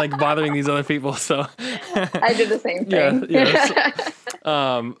and bothering these other people. So I did the same thing.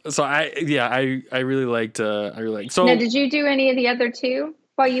 So I really liked. So now, did you do any of the other two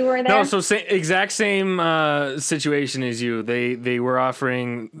while you were there? No. So exact same situation as you. They were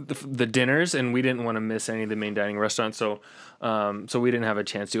offering the dinners, and we didn't want to miss any of the main dining restaurants. So we didn't have a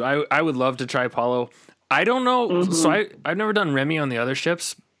chance to. I would love to try Apollo. I don't know. Mm-hmm. So I've never done Remy on the other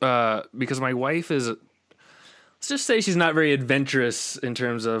ships because my wife is, let's just say, she's not very adventurous in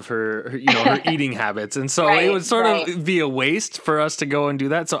terms of her eating habits. And so it would sort of be a waste for us to go and do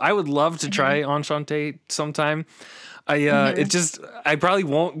that. So I would love to try Enchante sometime. I probably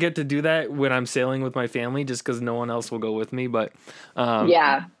won't get to do that when I'm sailing with my family just because no one else will go with me. But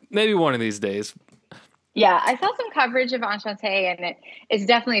maybe one of these days. Yeah, I saw some coverage of Enchante, and it's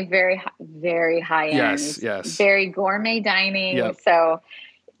definitely very, very high end. Yes. Very gourmet dining. Yep. So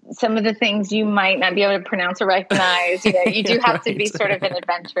some of the things you might not be able to pronounce or recognize. You do have to be sort of an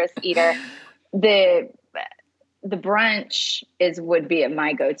adventurous eater. The brunch would be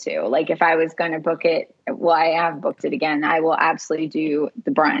my go-to. If I was going to book it, I have booked it again. I will absolutely do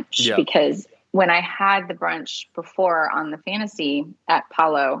the brunch because when I had the brunch before on the Fantasy at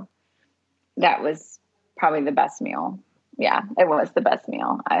Palo, that was probably the best meal. Yeah, it was the best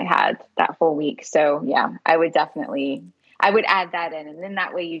meal I had that whole week. So I would add that in. And then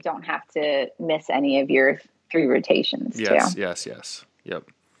that way you don't have to miss any of your 3 rotations. Yes. Yep.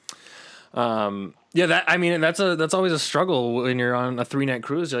 Yeah, that's always a struggle when you're on a 3-night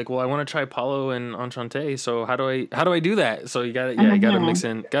cruise. You're like, well, I want to try Palo and Enchante, so how do I do that? So you gotta mix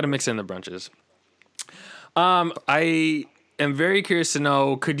in the brunches. I am very curious to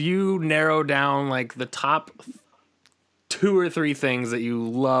know, could you narrow down like the top 2 or 3 things that you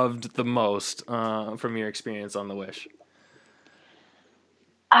loved the most from your experience on the Wish?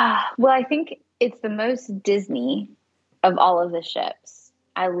 Well, I think it's the most Disney of all of the ships.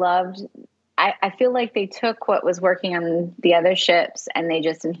 I feel like they took what was working on the other ships and they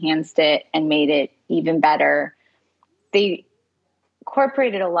just enhanced it and made it even better. They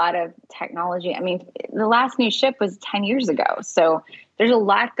incorporated a lot of technology. I mean, the last new ship was 10 years ago. So there's a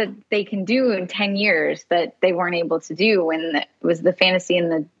lot that they can do in 10 years that they weren't able to do when it was the Fantasy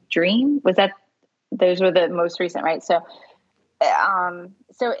and the Dream. Those were the most recent, right? So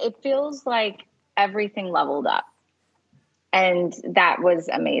it feels like everything leveled up, and that was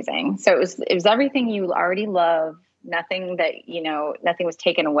amazing. So it was everything you already love. Nothing was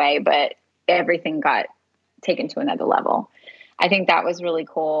taken away, but everything got taken to another level. I think that was really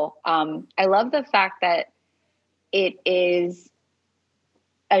cool. I love the fact that it is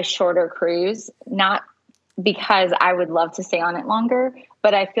a shorter cruise, not because I would love to stay on it longer,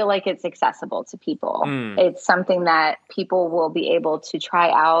 but I feel like it's accessible to people. It's something that people will be able to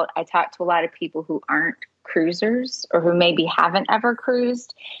try out. I talk to a lot of people who aren't cruisers or who maybe haven't ever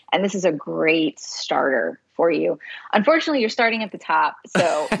cruised, and this is a great starter for you. Unfortunately, you're starting at the top,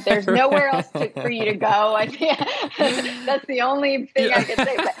 so there's nowhere else for you to go. I think that's the only thing I can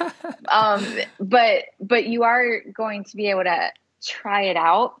say. But you are going to be able to try it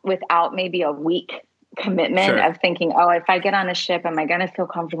out without maybe a week commitment of thinking, oh, if I get on a ship, am I going to feel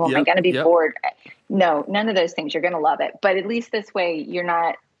comfortable? Am I going to be bored? No, none of those things. You're going to love it. But at least this way, you're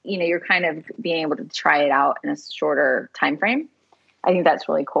not, you're kind of being able to try it out in a shorter time frame. I think that's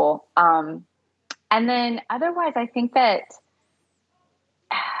really cool. And then otherwise, I think that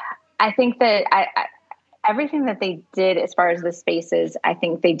everything that they did as far as the spaces, I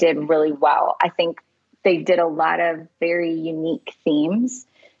think they did really well. I think they did a lot of very unique themes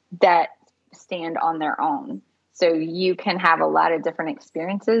that stand on their own. So you can have a lot of different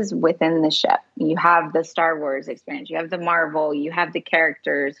experiences within the ship. You have the Star Wars experience, you have the Marvel, you have the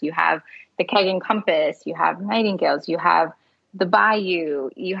characters, you have the Keg and Compass, you have Nightingales, you have the Bayou,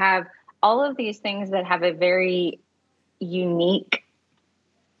 you have all of these things that have a very unique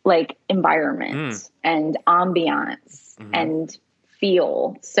like environment and ambiance and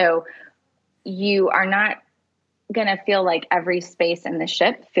feel. So you are not going to feel like every space in the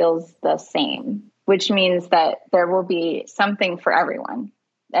ship feels the same, which means that there will be something for everyone.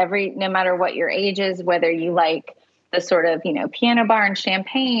 No matter what your age is, whether you like the sort of, piano bar and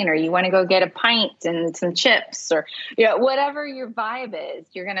champagne, or you want to go get a pint and some chips, or, whatever your vibe is,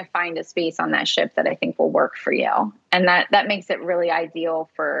 you're going to find a space on that ship that I think will work for you. And that makes it really ideal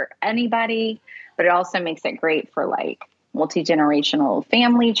for anybody, but it also makes it great for like multi-generational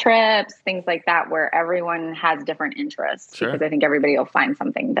family trips, things like that, where everyone has different interests. Sure. Because I think everybody will find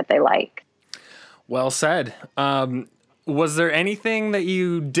something that they like. Well said. Was there anything that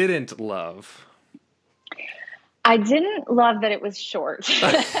you didn't love? I didn't love that it was short.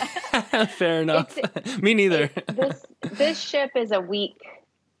 Fair enough. Me neither. This ship is a week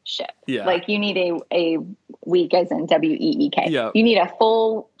ship. Yeah. Like you need a week as in WEEK. Yeah. You need a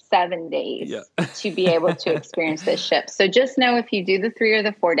full 7 days to be able to experience this ship. So just know if you do the 3 or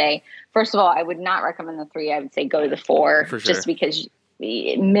the 4 day, first of all, I would not recommend the 3. I would say go to the 4 for sure. Just because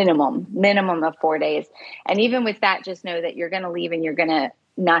minimum of 4 days. And even with that, just know that you're going to leave and you're going to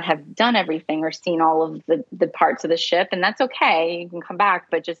not have done everything or seen all of the parts of the ship. And that's okay. You can come back,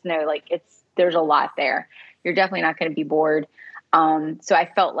 but just know like there's a lot there. You're definitely not going to be bored. So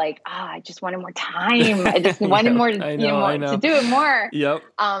I felt like, I just wanted more time. I just wanted more, to do it more. Yep.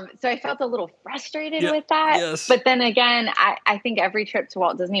 So I felt a little frustrated with that. Yes. But then again, I think every trip to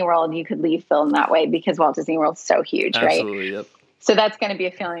Walt Disney World, you could leave feeling that way because Walt Disney World's so huge, right? Absolutely. Yep. So that's going to be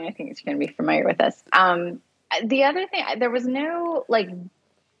a feeling I think it's going to be familiar with us. The other thing, there was no like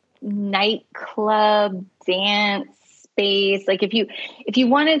nightclub dance space. Like if you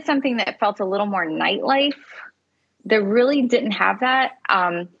wanted something that felt a little more nightlife, there really didn't have that.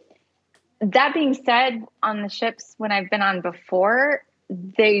 That being said, on the ships when I've been on before,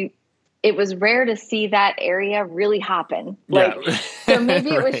 it was rare to see that area really hopping. So maybe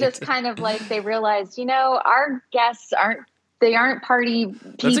it was just kind of like they realized, our guests aren't party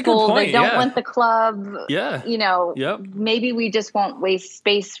people. They don't want the club. Yeah. Maybe we just won't waste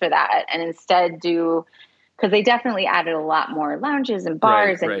space for that and instead because they definitely added a lot more lounges and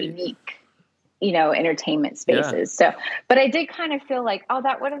bars and unique entertainment spaces. So, but I did kind of feel like, oh,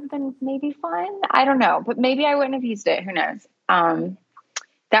 that would have been maybe fun. I don't know, but maybe I wouldn't have used it. Who knows?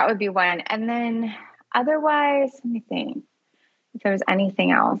 That would be one. And then otherwise, let me think if there was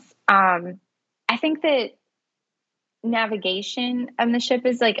anything else. I think that navigation on the ship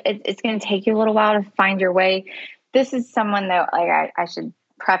is like, it's going to take you a little while to find your way. This is someone that like, I should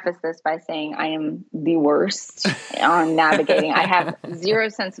preface this by saying I am the worst on navigating. I have zero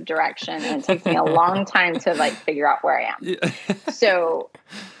sense of direction, and it takes me a long time to like figure out where I am. Yeah. So,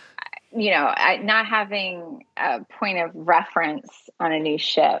 not having a point of reference on a new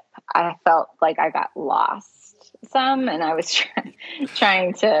ship, I felt like I got lost some, and I was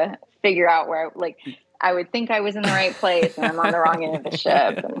trying to figure out where, like, I would think I was in the right place and I'm on the wrong end of the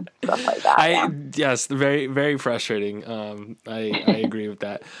ship and stuff like that. Yes, very, very frustrating. I agree with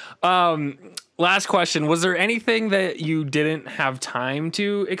that. Last question. Was there anything that you didn't have time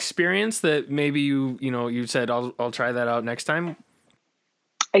to experience that maybe you said, I'll try that out next time?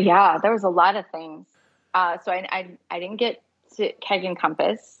 Yeah, there was a lot of things. So I didn't get to Keg and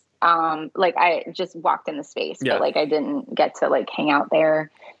Compass. Like I just walked in the space, but like I didn't get to like hang out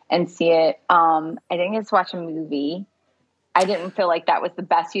there and see it. I didn't get to watch a movie. I didn't feel like that was the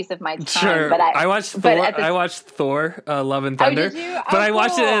best use of my time. Sure. But I watched Thor, Love and Thunder. Oh, did you? But I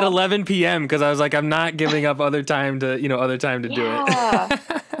watched it at 11 p.m. because I was like, I'm not giving up other time to do it.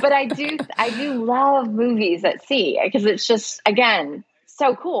 But I do love movies at sea because it's just, again,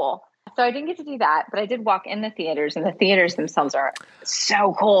 so cool. So I didn't get to do that, but I did walk in the theaters, and the theaters themselves are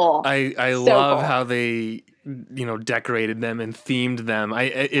so cool. I love how they decorated them and themed them.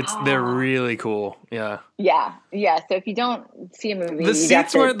 They're really cool. Yeah. So if you don't see a movie, the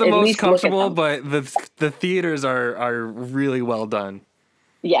seats weren't the most comfortable, but the theaters are really well done.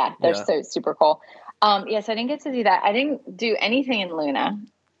 Yeah, they're so super cool. Yes, I didn't get to do that. I didn't do anything in Luna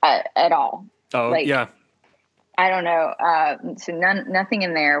at all. Oh, yeah. I don't know. So nothing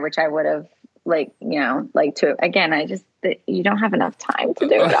in there, which I would have like to, again, you don't have enough time to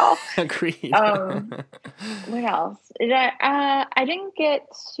do it all. Agreed. What else? I didn't get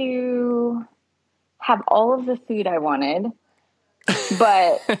to have all of the food I wanted,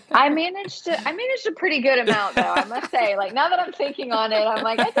 but I managed a pretty good amount though, I must say. Like now that I'm thinking on it, I'm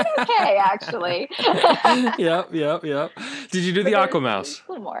like, I did okay, actually. Yep. Did you do the Aqua Mouse?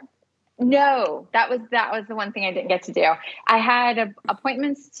 A little more. No, that was the one thing I didn't get to do. I had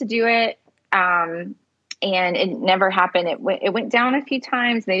appointments to do it, and it never happened. It went down a few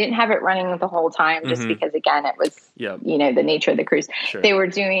times. They didn't have it running the whole time just because, again, it was the nature of the cruise. Sure. They were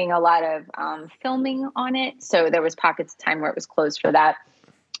doing a lot of filming on it, so there was pockets of time where it was closed for that.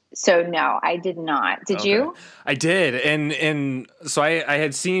 So no, I did not. Did you? I did, and so I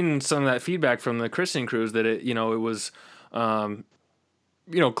had seen some of that feedback from the Christening Cruise that it was.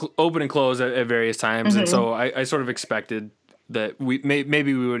 Open and close at various times. And so I sort of expected that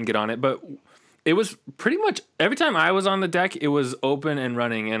maybe we wouldn't get on it, but it was pretty much every time I was on the deck, it was open and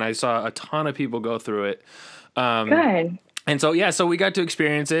running, and I saw a ton of people go through it. Good. And so, so we got to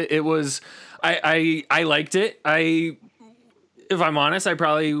experience it. It was, I liked it. If I'm honest, I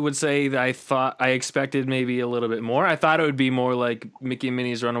probably would say that I expected maybe a little bit more. I thought it would be more like Mickey and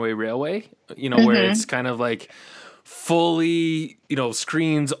Minnie's Runaway Railway, where it's kind of like fully,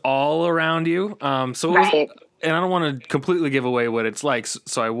 screens all around you. So it was, and I don't want to completely give away what it's like,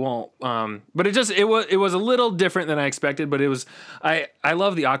 so I won't. But it was a little different than I expected. But it was I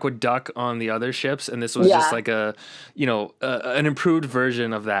love the Aqua Duck on the other ships, and this was just like an improved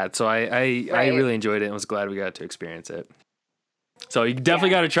version of that. So I really enjoyed it and was glad we got to experience it. So you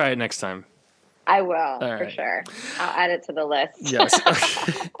definitely got to try it next time. I will, for sure. I'll add it to the list. Yes.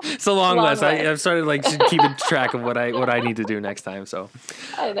 It's a long list. I've started keeping track of what I need to do next time. So,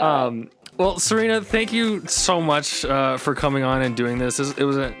 I know. Well, Serena, thank you so much for coming on and doing this. It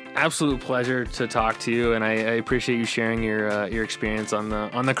was an absolute pleasure to talk to you, and I appreciate you sharing your experience on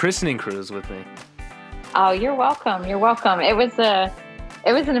the Christening Cruise with me. Oh, you're welcome. You're welcome. It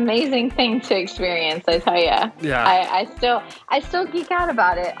was an amazing thing to experience, I tell you. Yeah. I still geek out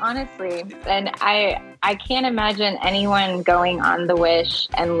about it, honestly. And I can't imagine anyone going on the Wish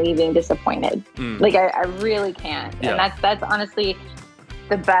and leaving disappointed. Like I really can't. Yeah. And that's honestly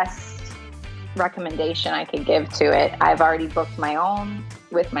the best recommendation I could give to it. I've already booked my own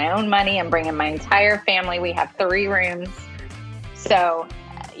with my own money. I'm bringing my entire family. We have 3 rooms. So,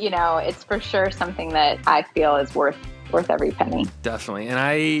 it's for sure something that I feel is worth every penny. Definitely. And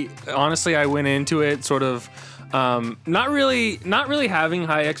I went into it sort of not really having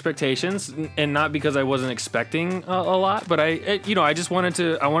high expectations, and not because I wasn't expecting a lot, but I just wanted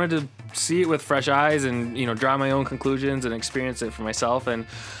to see it with fresh eyes and, draw my own conclusions and experience it for myself. And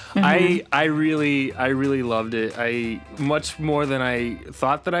I really loved it. Much more than I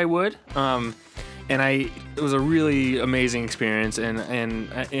thought that I would. And it was a really amazing experience,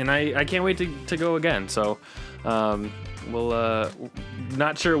 and I can't wait to go again. So, we'll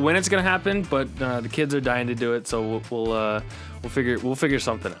not sure when it's gonna happen, but the kids are dying to do it. So we'll figure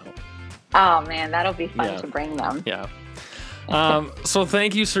something out. Oh man, that'll be fun to bring them. Yeah. So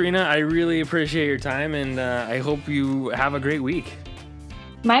thank you, Serena. I really appreciate your time, and I hope you have a great week.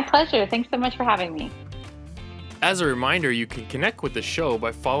 My pleasure. Thanks so much for having me. As a reminder, you can connect with the show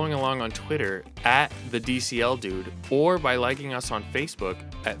by following along on Twitter at the DCL Dude, or by liking us on Facebook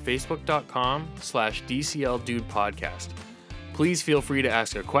at facebook.com/DCL Dude Podcast. Please feel free to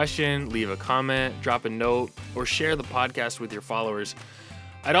ask a question, leave a comment, drop a note, or share the podcast with your followers.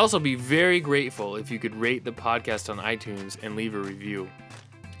 I'd also be very grateful if you could rate the podcast on iTunes and leave a review.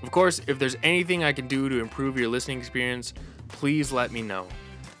 Of course, if there's anything I can do to improve your listening experience, please let me know.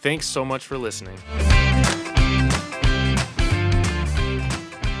 Thanks so much for listening.